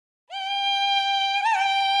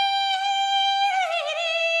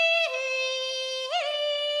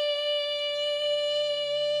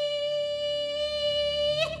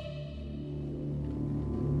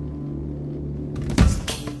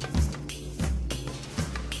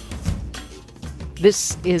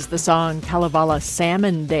This is the song Kalevala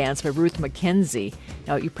Salmon Dance by Ruth Mackenzie.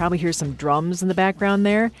 Now, you probably hear some drums in the background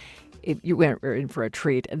there. You went in for a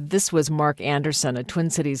treat. This was Marc Anderson, a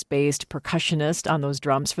Twin Cities-based percussionist on those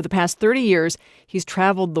drums. For the past 30 years, he's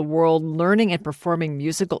traveled the world learning and performing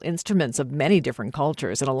musical instruments of many different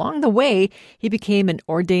cultures. And along the way, he became an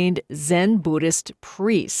ordained Zen Buddhist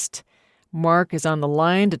priest. Marc is on the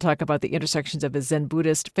line to talk about the intersections of his Zen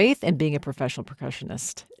Buddhist faith and being a professional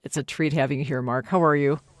percussionist. It's a treat having you here, Marc. How are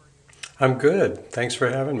you? I'm good. Thanks for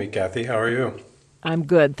having me, Cathy. How are you? I'm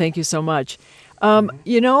good. Thank you so much.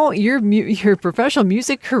 Your professional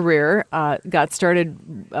music career got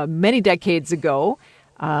started many decades ago.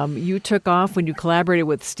 You took off when you collaborated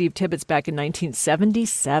with Steve Tibbetts back in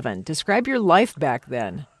 1977. Describe your life back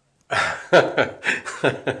then.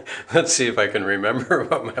 Let's see if I can remember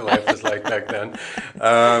what my life was like back then.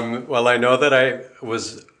 Well, I know that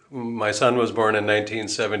my son was born in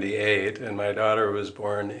 1978 and my daughter was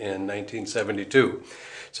born in 1972.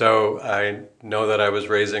 So I know that I was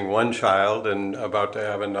raising one child and about to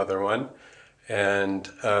have another one. And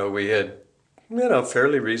we had,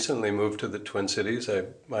 fairly recently moved to the Twin Cities. I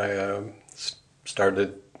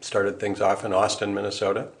started things off in Austin,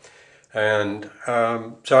 Minnesota. And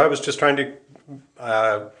so I was just trying to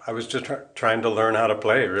learn how to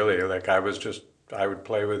play, really. Like I would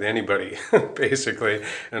play with anybody, basically.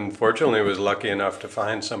 And fortunately, was lucky enough to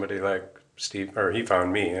find somebody like Steve, or he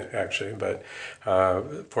found me actually, but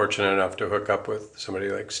fortunate enough to hook up with somebody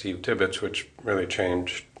like Steve Tibbetts, which really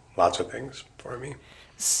changed lots of things for me.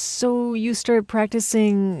 So you started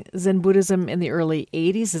practicing Zen Buddhism in the early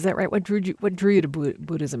 80s, is that right? What drew you to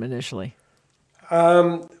Buddhism initially?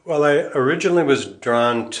 Well, I originally was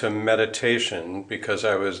drawn to meditation because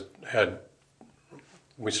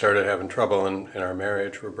we started having trouble in our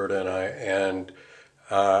marriage, Roberta and I, and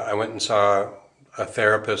I went and saw a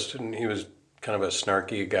therapist, and he was kind of a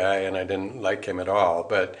snarky guy, and I didn't like him at all,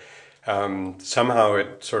 but somehow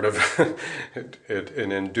it sort of it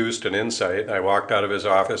induced an insight. I walked out of his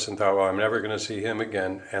office and thought, well, I'm never going to see him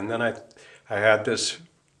again, and then I had this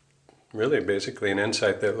really basically an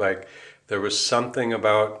insight that like there was something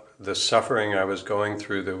about the suffering I was going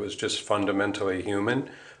through that was just fundamentally human,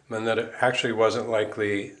 and that it actually wasn't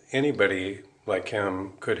likely anybody like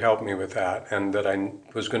him could help me with that, and that I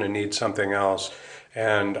was going to need something else.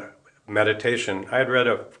 And meditation, I had read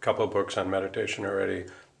a couple of books on meditation already,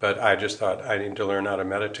 but I just thought I need to learn how to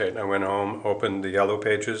meditate. And I went home, opened the Yellow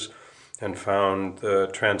Pages, and found the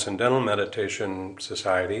Transcendental Meditation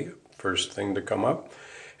Society, first thing to come up.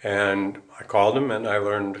 And I called him, and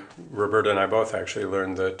Roberta and I both actually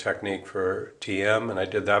learned the technique for TM, and I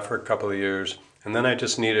did that for a couple of years. And then I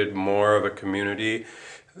just needed more of a community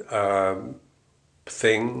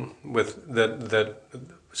thing that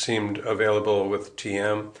seemed available with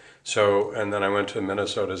TM. So, and then I went to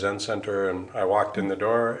Minnesota Zen Center, and I walked in the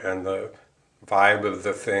door, and the vibe of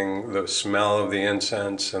the thing, the smell of the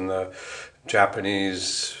incense and the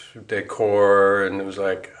Japanese decor, and it was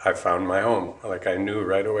like I found my home. Like I knew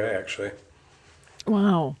right away, actually.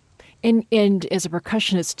 Wow. And as a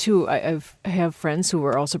percussionist too, I have friends who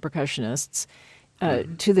are also percussionists.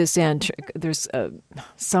 To this end, there's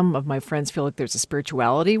some of my friends feel like there's a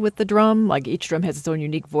spirituality with the drum. Like each drum has its own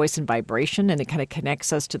unique voice and vibration, and it kind of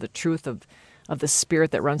connects us to the truth of the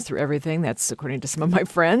spirit that runs through everything. That's according to some of my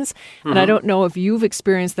friends. Mm-hmm. And I don't know if you've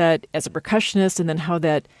experienced that as a percussionist, and then how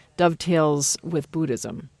that dovetails with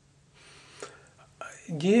Buddhism.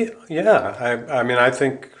 Yeah. I mean,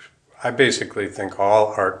 I basically think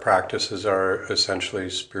all art practices are essentially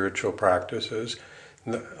spiritual practices.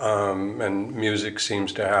 And music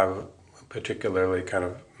seems to have a particularly kind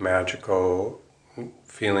of magical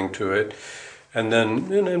feeling to it. And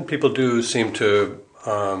then people do seem to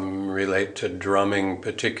relate to drumming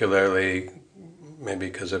particularly, maybe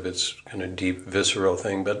because of its kind of deep visceral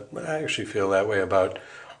thing, but I actually feel that way about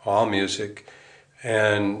all music.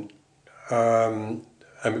 And I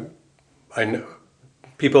know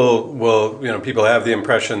people have the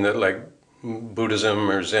impression that like Buddhism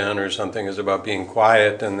or Zen or something is about being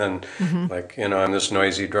quiet, and then I'm this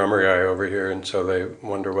noisy drummer guy over here, and so they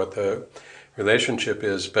wonder what the relationship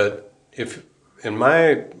is. But if in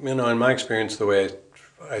my experience, the way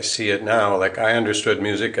I see it now, like I understood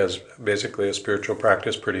music as basically a spiritual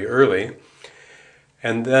practice pretty early,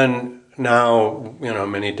 and then now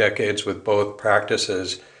many decades with both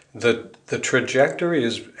practices, the trajectory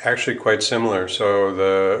is actually quite similar. So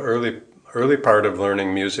the early part of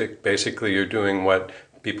learning music, basically you're doing what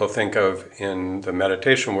people think of in the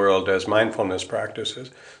meditation world as mindfulness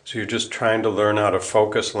practices. So you're just trying to learn how to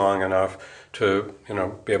focus long enough to,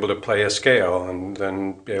 be able to play a scale and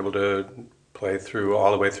then be able to play through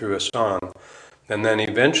all the way through a song. And then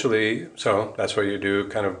eventually, so that's what you do,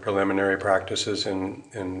 kind of preliminary practices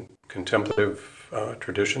in contemplative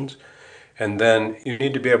traditions. And then you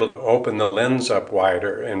need to be able to open the lens up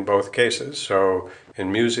wider in both cases. So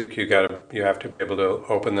in music, you have to be able to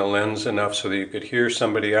open the lens enough so that you could hear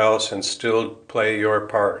somebody else and still play your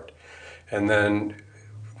part. And then,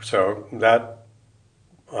 so that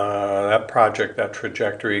project, that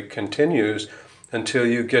trajectory continues until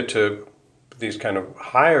you get to these kind of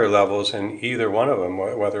higher levels in either one of them,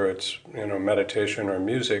 whether it's meditation or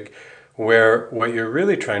music, where what you're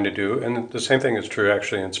really trying to do, and the same thing is true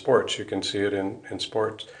actually in sports, you can see it in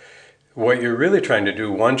sports, what you're really trying to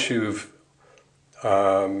do once you've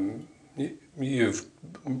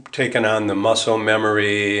taken on the muscle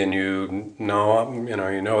memory and you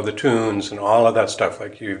know the tunes and all of that stuff,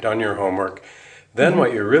 like you've done your homework, then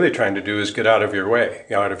what you're really trying to do is get out of your way,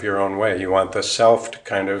 out of your own way. You want the self to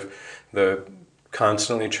kind of, the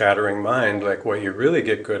constantly chattering mind, like what you really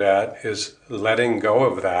get good at is letting go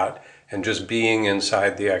of that and just being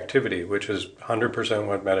inside the activity, which is 100%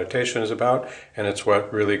 what meditation is about, and it's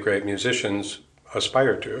what really great musicians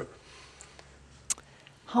aspire to.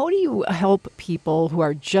 How do you help people who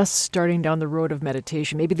are just starting down the road of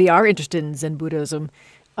meditation? Maybe they are interested in Zen Buddhism.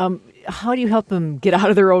 How do you help them get out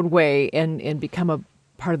of their own way and become a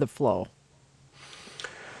part of the flow?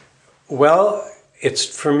 Well,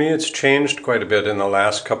 for me, it's changed quite a bit in the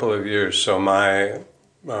last couple of years. So my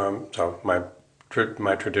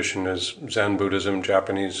tradition is Zen Buddhism,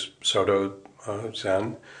 Japanese Soto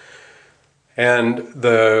Zen, and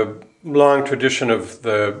the long tradition of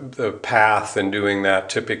the path in doing that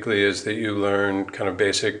typically is that you learn kind of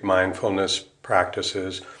basic mindfulness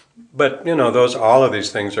practices. But all of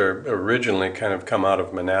these things are originally kind of come out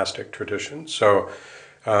of monastic traditions. So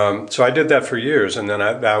I did that for years, and then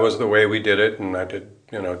that was the way we did it. And I did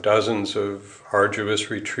dozens of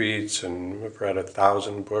arduous retreats, and I've read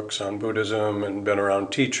 1,000 books on Buddhism, and been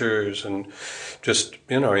around teachers, and just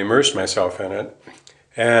immersed myself in it.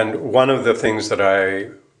 And one of the things that I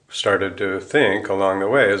started to think along the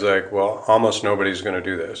way is like, well, almost nobody's going to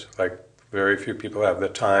do this. Like, very few people have the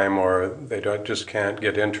time, or they just can't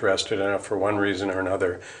get interested enough for one reason or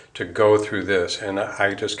another to go through this. And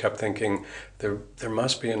I just kept thinking, there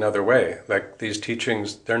must be another way. Like, these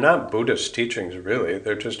teachings, they're not Buddhist teachings really,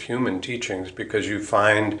 they're just human teachings, because you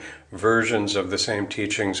find versions of the same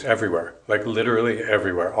teachings everywhere, like literally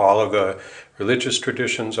everywhere. All of the religious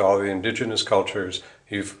traditions, all the indigenous cultures,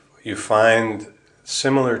 you find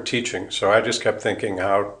similar teachings. So I just kept thinking,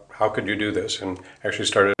 how could you do this? And actually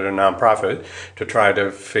started a nonprofit to try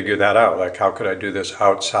to figure that out. Like, how could I do this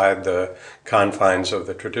outside the confines of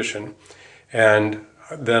the tradition? And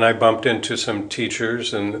then I bumped into some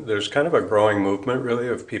teachers, and there's kind of a growing movement really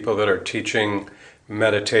of people that are teaching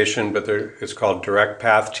meditation, but it's called direct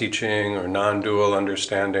path teaching or non-dual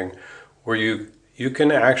understanding, where you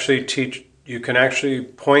can actually teach, you can actually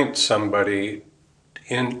point somebody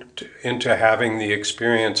into having the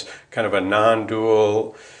experience, kind of a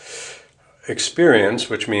non-dual experience,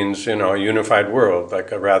 which means a unified world,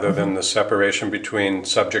 like rather than the separation between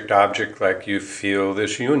subject-object, like you feel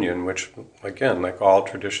this union, which again, like all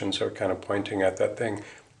traditions are kind of pointing at that thing.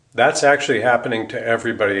 That's actually happening to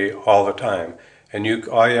everybody all the time, and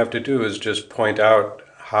all you have to do is just point out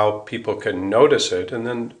how people can notice it,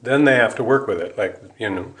 and then they have to work with it. Like,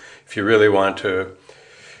 if you really want to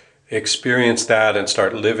experience that and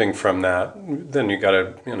start living from that, then you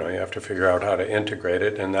have to figure out how to integrate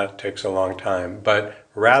it, and that takes a long time. But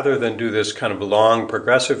rather than do this kind of long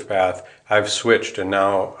progressive path, I've switched, and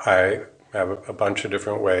now I have a bunch of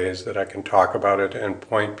different ways that I can talk about it and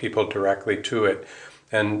point people directly to it,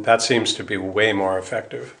 and that seems to be way more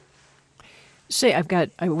effective. Say,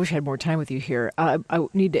 I wish I had more time with you here. I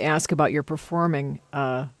need to ask about your performing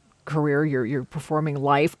career, your performing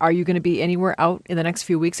life. Are you going to be anywhere out in the next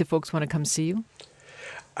few weeks if folks want to come see you?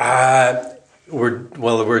 We're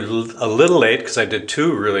a little late because I did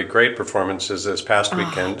 2 really great performances this past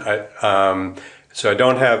weekend. So I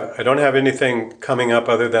don't have anything coming up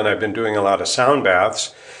other than I've been doing a lot of sound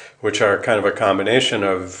baths, which are kind of a combination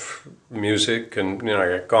of music and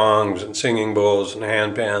I got gongs and singing bowls and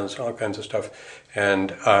hand pans, all kinds of stuff,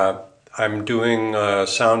 and I'm doing a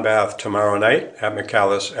sound bath tomorrow night at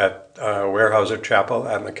Weyerhaeuser Chapel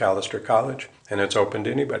at McAllister College, and it's open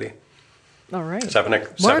to anybody. All right. 7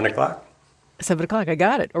 o'clock. 7 o'clock. I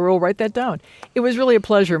got it. Or we'll write that down. It was really a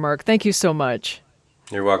pleasure, Marc. Thank you so much.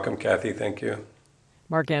 You're welcome, Cathy. Thank you.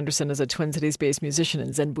 Marc Anderson is a Twin Cities-based musician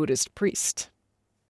and Zen Buddhist priest.